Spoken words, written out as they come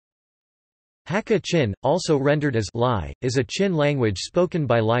Hakha Chin, also rendered as Lai, is a Chin language spoken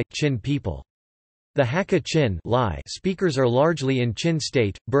by Lai Chin people. The Hakha Chin Lai speakers are largely in Chin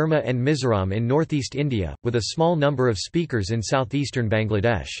State, Burma and Mizoram in northeast India, with a small number of speakers in southeastern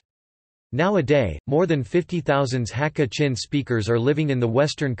Bangladesh. Nowadays, more than 50,000 Hakha Chin speakers are living in the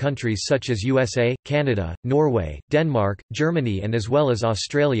Western countries such as USA, Canada, Norway, Denmark, Germany and as well as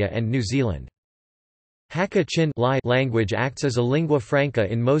Australia and New Zealand. Hakha Chin Lai language acts as a lingua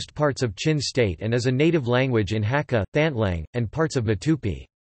franca in most parts of Chin State and is a native language in Hakka, Thantlang, and parts of Matupi.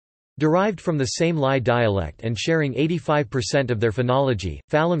 Derived from the same Lai dialect and sharing 85% of their phonology,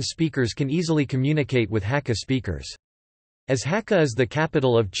 Phalam speakers can easily communicate with Hakka speakers. As Hakka is the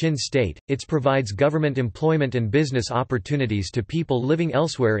capital of Chin State, it provides government employment and business opportunities to people living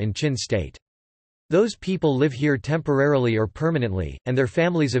elsewhere in Chin State. Those people live here temporarily or permanently, and their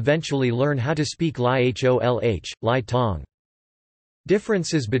families eventually learn how to speak Lai Holh, Lai Tong.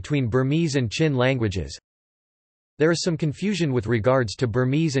 Differences between Burmese and Chin languages. There is some confusion with regards to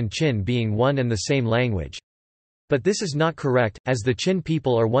Burmese and Chin being one and the same language. But this is not correct, as the Chin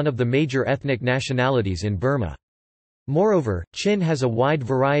people are one of the major ethnic nationalities in Burma. Moreover, Chin has a wide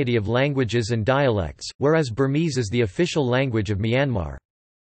variety of languages and dialects, whereas Burmese is the official language of Myanmar.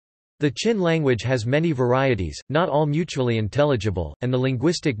 The Chin language has many varieties, not all mutually intelligible, and the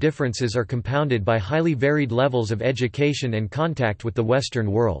linguistic differences are compounded by highly varied levels of education and contact with the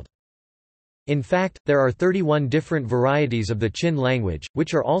Western world. In fact, there are 31 different varieties of the Chin language,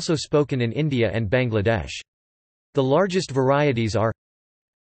 which are also spoken in India and Bangladesh. The largest varieties are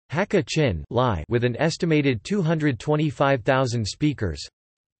Hakha Chin Lai with an estimated 225,000 speakers,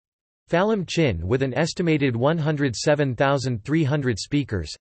 Phalam Chin with an estimated 107,300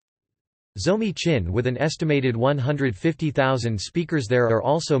 speakers, Zomi Chin with an estimated 150,000 speakers. There are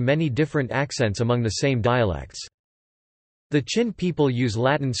also many different accents among the same dialects. The Chin people use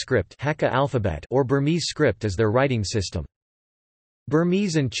Latin script Hakka alphabet or Burmese script as their writing system.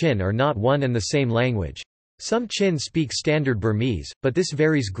 Burmese and Chin are not one and the same language. Some Chin speak standard Burmese, but this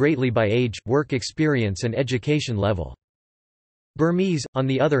varies greatly by age, work experience and education level. Burmese, on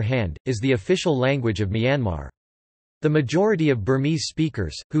the other hand, is the official language of Myanmar. The majority of Burmese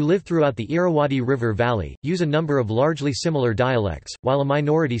speakers, who live throughout the Irrawaddy River Valley, use a number of largely similar dialects, while a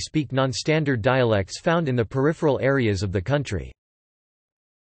minority speak non-standard dialects found in the peripheral areas of the country.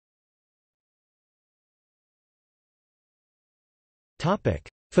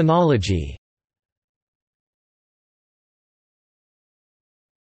 Phonology.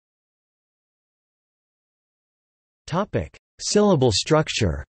 Syllable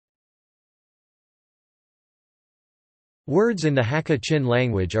structure. Words in the Hakha Chin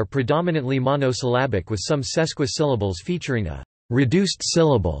language are predominantly monosyllabic with some sesquisyllables featuring a reduced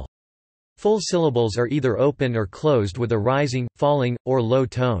syllable. Full syllables are either open or closed with a rising, falling, or low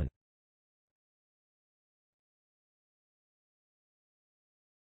tone.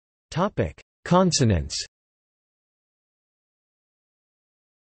 Consonants.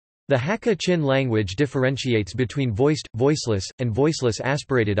 The Hakha Chin language differentiates between voiced, voiceless, and voiceless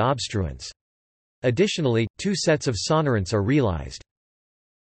aspirated obstruents. Additionally, two sets of sonorants are realized.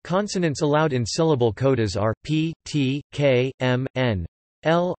 Consonants allowed in syllable codas are p, t, k, m, n,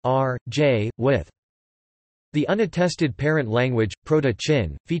 l, r, j, with. The unattested parent language,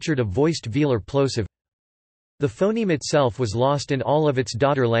 Proto-Chin, featured a voiced velar plosive. The phoneme itself was lost in all of its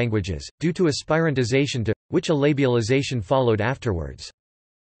daughter languages, due to aspirantization to, which a labialization followed afterwards.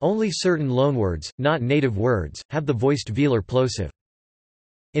 Only certain loanwords, not native words, have the voiced velar plosive.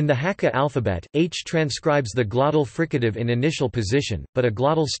 In the Hakka alphabet, H transcribes the glottal fricative in initial position, but a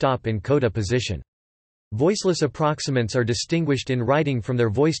glottal stop in coda position. Voiceless approximants are distinguished in writing from their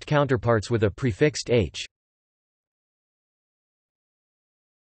voiced counterparts with a prefixed H.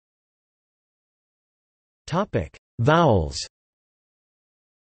 Vowels.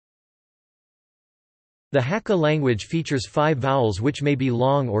 The Hakka language features 5 vowels which may be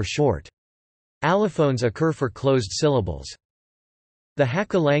long or short. Allophones occur for closed syllables. The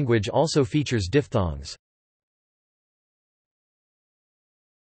Hakka language also features diphthongs.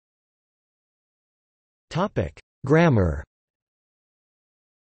 Grammar.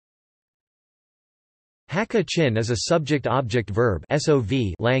 Hakha Chin is a subject-object-verb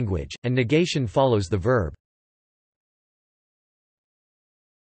language, and negation follows the verb.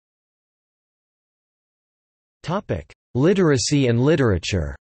 Literacy and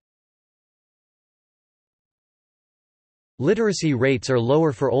literature. Literacy rates are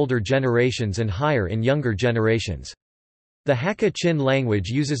lower for older generations and higher in younger generations. The Hakha Chin language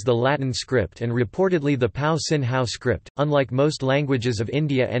uses the Latin script and reportedly the Pao Sin Hao script, unlike most languages of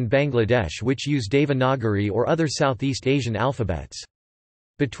India and Bangladesh which use Devanagari or other Southeast Asian alphabets.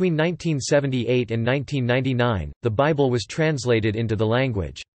 Between 1978 and 1999, the Bible was translated into the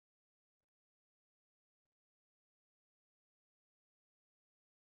language.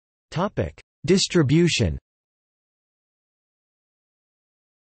 Distribution.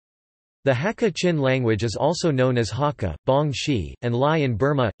 The Hakha Chin language is also known as Hakha, Bong Shi, and Lai in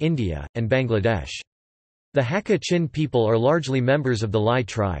Burma, India, and Bangladesh. The Hakha Chin people are largely members of the Lai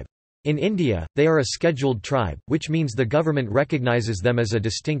tribe. In India, they are a scheduled tribe, which means the government recognizes them as a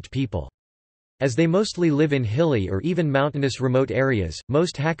distinct people. As they mostly live in hilly or even mountainous remote areas,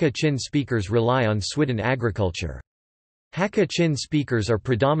 most Hakha Chin speakers rely on swidden agriculture. Hakha Chin speakers are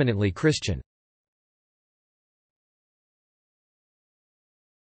predominantly Christian.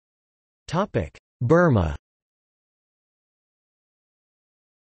 Burma.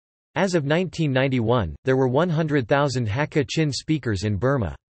 As of 1991, there were 100,000 Hakha Chin speakers in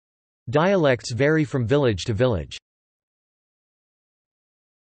Burma. Dialects vary from village to village.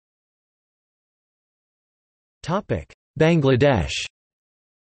 Bangladesh.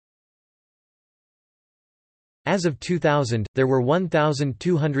 As of 2000, there were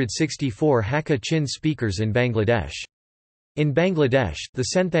 1,264 Hakha Chin speakers in Bangladesh. In Bangladesh, the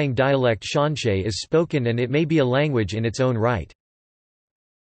Senthang dialect Shanshay is spoken and it may be a language in its own right.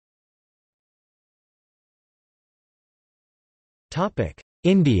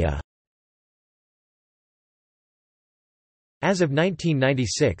 India. As of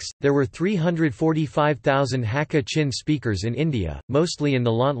 1996, there were 345,000 Hakha Chin speakers in India, mostly in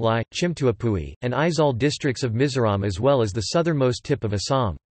the Lant Lai, Chimtuapui, and Aizawl districts of Mizoram as well as the southernmost tip of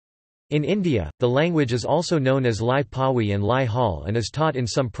Assam. In India, the language is also known as Lai Pawi and Lai Hall and is taught in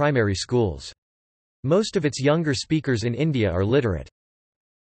some primary schools. Most of its younger speakers in India are literate.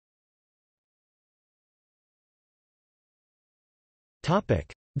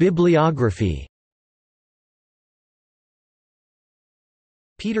 Bibliography.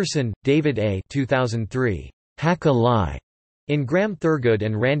 Peterson, David A. 2003. Hakha Lai. In Graham Thurgood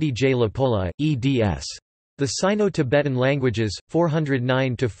and Randy J. Lapola, eds. The Sino-Tibetan Languages,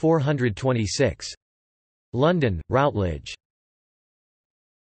 409–426. London, Routledge.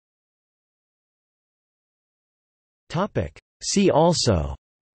 See also: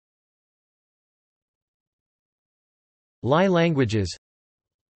 Lai languages,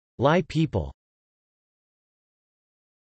 Lai people.